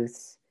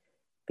truths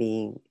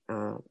being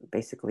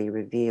basically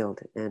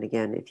revealed. And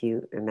again, if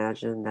you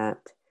imagine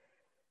that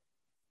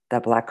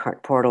that black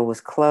heart portal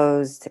was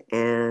closed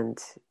and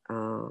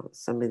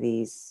some of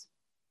these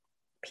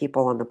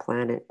people on the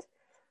planet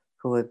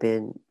who have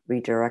been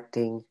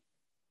redirecting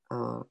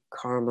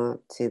karma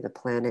to the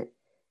planet,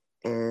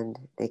 and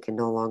they can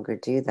no longer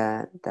do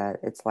that, that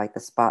it's like the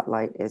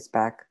spotlight is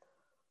back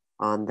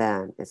on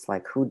them. It's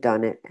like who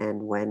done it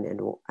and when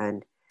and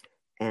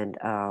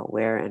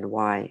where and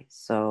why.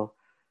 So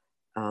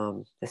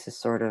this is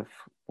sort of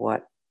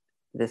what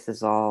this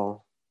is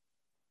all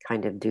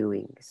kind of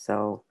doing.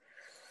 So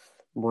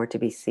more to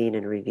be seen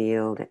and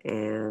revealed,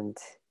 and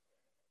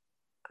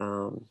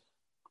um,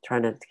 try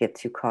not to get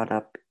too caught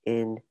up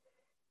in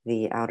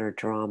the outer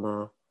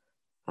drama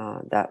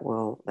that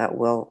will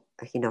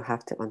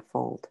have to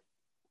unfold.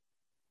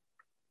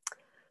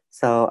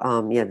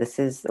 So yeah, this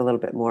is a little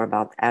bit more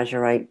about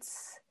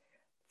Azurites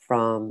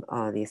from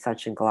the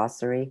Ascension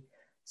Glossary.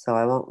 So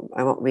I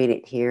won't read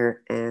it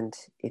here, and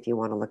if you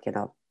want to look it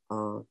up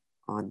on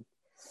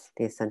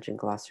the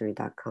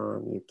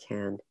ascensionglossary.com, you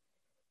can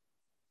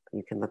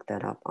look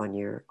that up on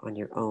your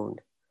own.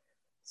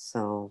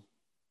 So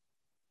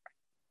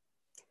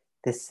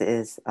this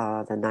is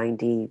the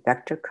 90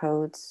 vector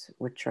codes,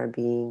 which are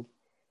being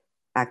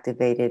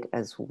activated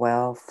as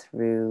well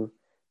through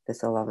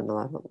this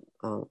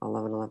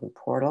 1111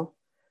 portal.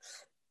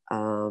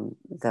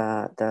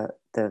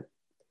 The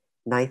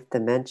ninth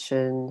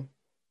dimension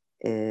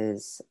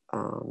is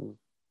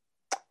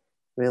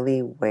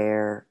really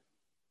where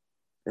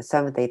the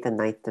seventh, eighth, and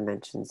ninth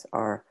dimensions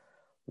are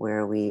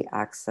where we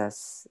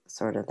access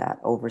sort of that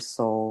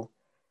oversoul.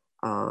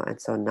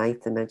 And so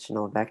ninth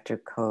dimensional vector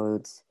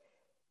codes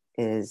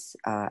is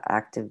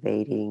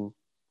activating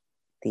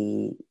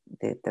the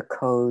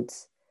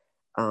codes,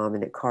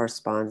 and it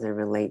corresponds and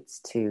relates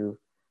to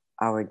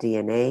our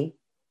DNA.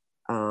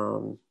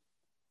 So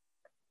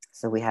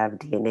we have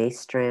DNA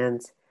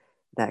strands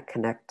that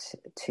connect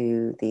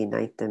to the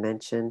ninth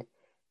dimension,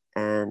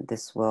 and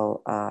this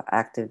will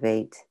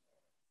activate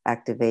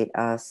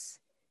us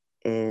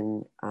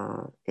in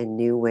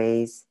new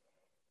ways.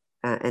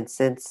 And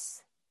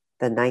since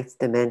the ninth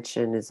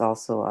dimension is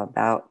also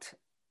about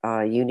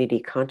unity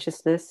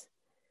consciousness,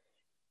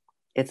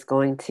 it's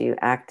going to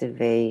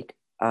activate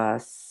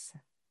us,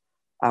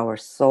 our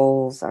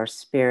souls, our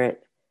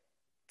spirit,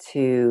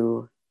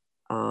 to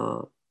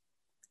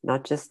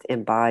not just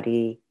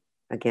embody,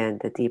 again,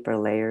 the deeper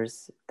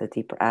layers, the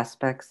deeper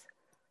aspects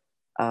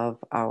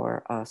of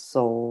our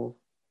soul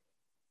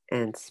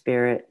and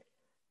spirit,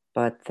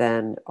 but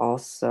then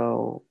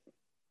also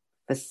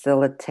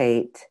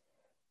facilitate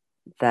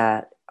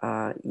that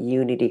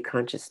unity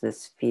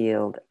consciousness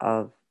field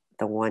of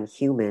the one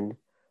human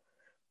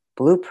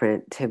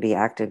blueprint to be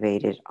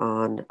activated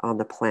on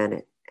the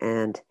planet.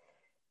 And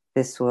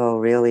this will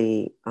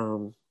really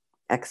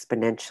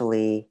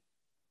exponentially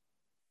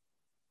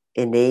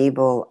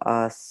enable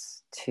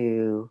us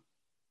to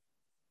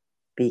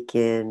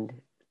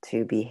begin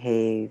to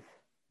behave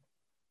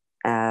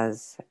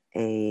as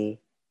a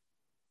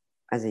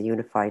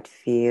unified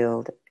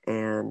field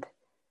and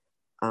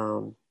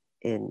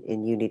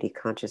in unity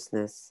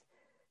consciousness,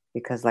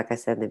 because like I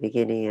said in the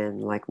beginning,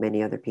 and like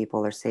many other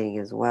people are saying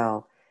as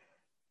well,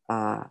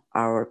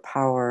 our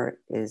power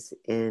is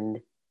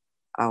in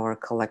our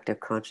collective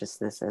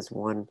consciousness as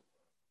one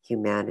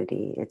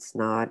humanity. It's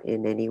not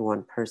in any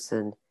one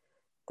person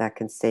that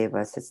can save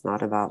us. It's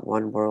not about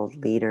one world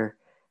leader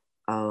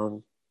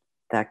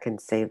that can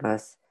save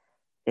us.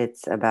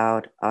 It's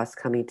about us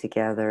coming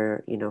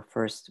together,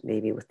 first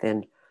maybe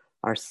within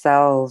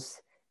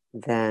ourselves,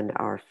 then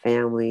our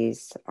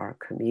families, our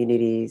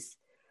communities,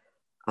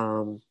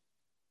 and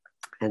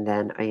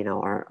then,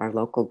 our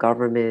local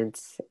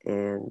governments,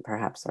 and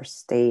perhaps our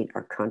state,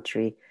 our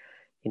country,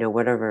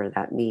 whatever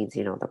that means,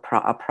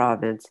 a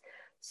province.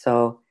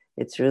 So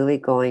it's really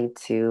going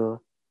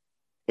to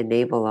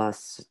enable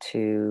us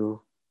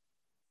to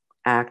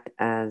act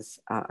as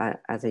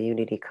a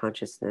unity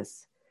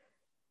consciousness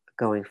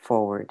going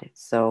forward.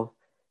 So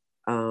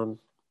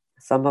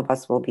some of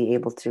us will be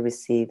able to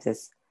receive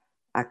this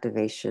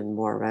activation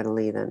more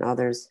readily than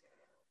others,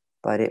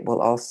 but it will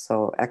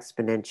also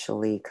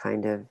exponentially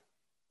kind of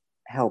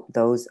help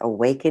those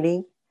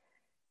awakening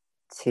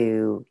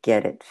to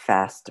get it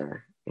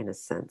faster, in a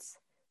sense.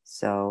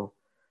 So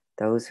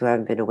those who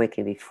haven't been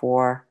awakened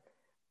before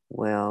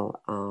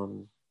will,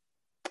 and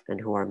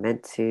who are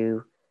meant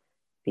to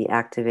be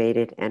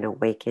activated and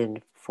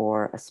awakened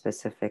for a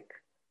specific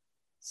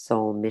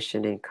soul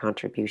mission and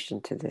contribution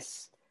to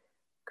this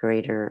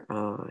greater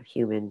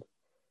human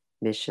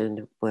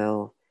mission,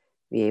 will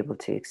be able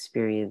to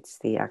experience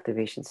the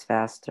activations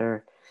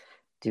faster,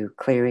 do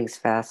clearings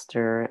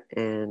faster,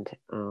 and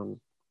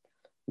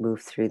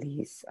move through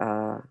these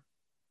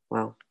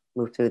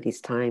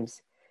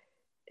times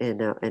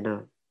in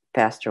a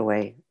faster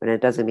way. But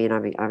it doesn't mean,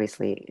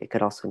 obviously, it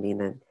could also mean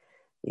that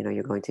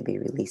you're going to be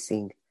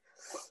releasing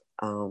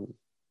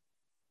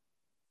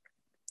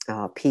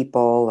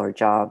people or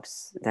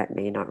jobs that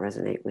may not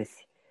resonate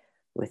with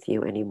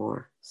you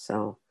anymore.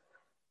 So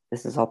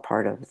this is all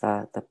part of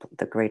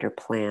the greater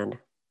plan.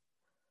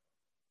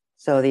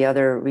 So the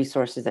other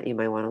resources that you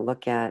might want to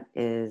look at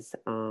is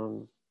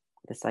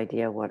this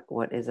idea,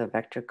 what is a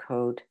vector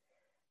code?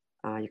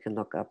 You can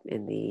look up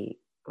in the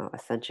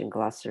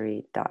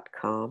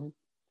ascensionglossary.com.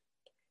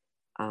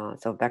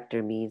 So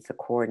vector means a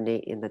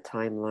coordinate in the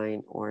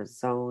timeline or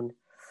zone.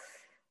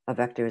 A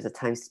vector is a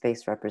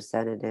time-space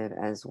representative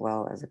as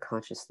well as a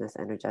consciousness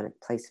energetic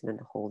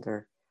placement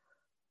holder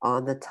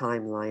on the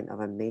timeline of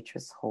a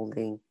matrix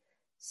holding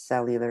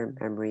cellular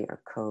memory or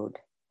code.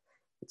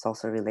 It's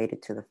also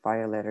related to the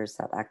fire letters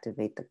that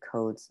activate the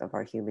codes of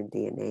our human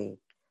DNA.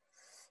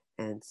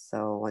 And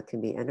so what can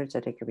be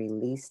energetically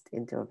released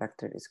into a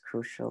vector is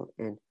crucial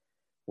in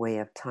way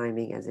of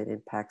timing as it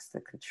impacts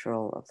the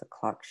control of the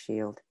clock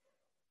shield,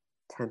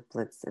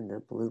 templates, and the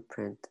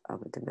blueprint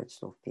of a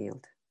dimensional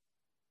field.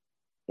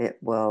 It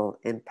will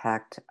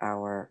impact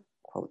our,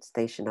 quote,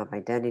 station of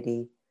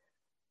identity,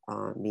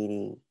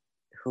 meaning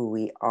who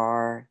we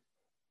are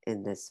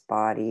in this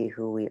body,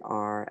 who we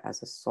are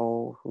as a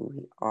soul, who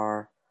we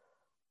are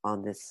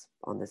on this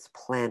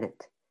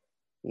planet,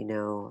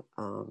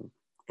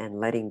 and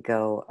letting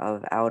go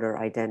of outer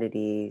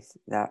identities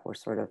that were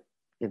sort of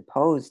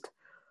imposed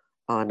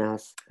on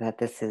us. That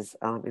this is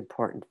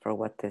important for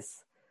what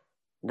this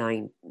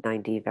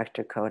 9D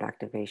vector code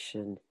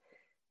activation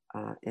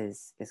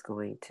is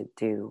going to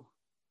do.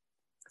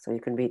 So you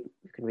can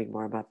read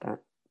more about that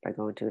by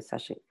going to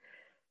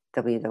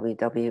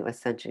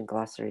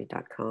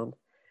www.ascensionglossary.com.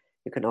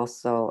 You can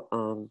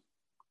also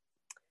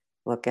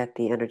look at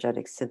the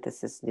Energetic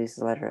Synthesis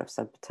newsletter of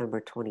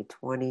September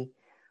 2020,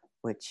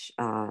 which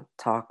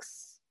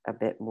talks a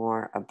bit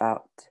more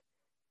about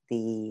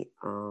the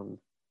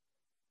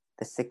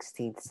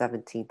 16th,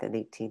 17th, and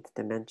 18th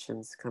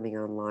dimensions coming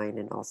online,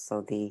 and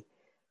also the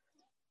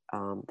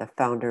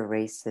founder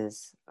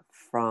races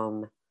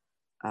from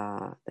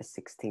the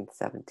 16th,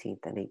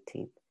 17th, and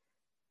 18th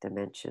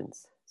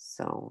dimensions.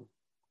 So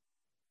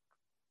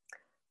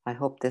I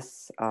hope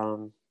this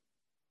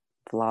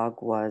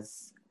vlog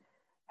was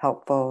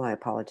helpful. I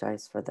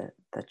apologize for the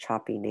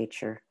choppy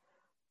nature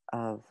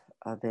of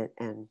it,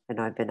 and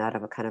I've been out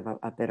of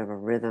a bit of a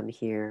rhythm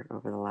here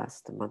over the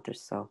last month or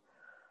so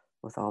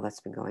with all that's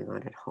been going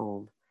on at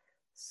home.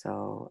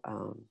 So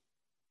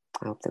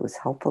I hope that was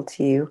helpful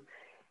to you,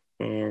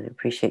 and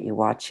appreciate you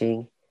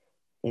watching.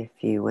 If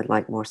you would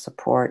like more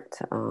support,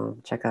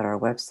 check out our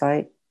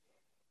website,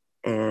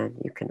 and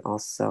you can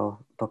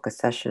also book a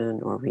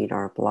session or read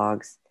our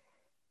blogs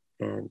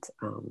and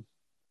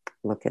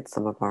look at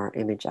some of our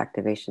image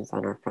activations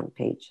on our front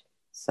page.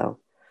 So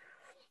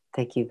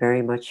thank you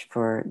very much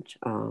for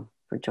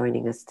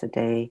joining us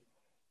today.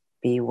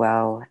 Be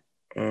well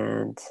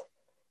and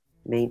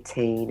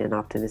maintain an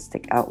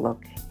optimistic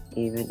outlook,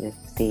 even if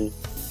the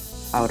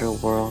outer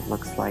world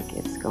looks like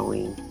it's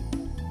going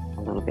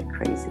a little bit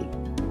crazy.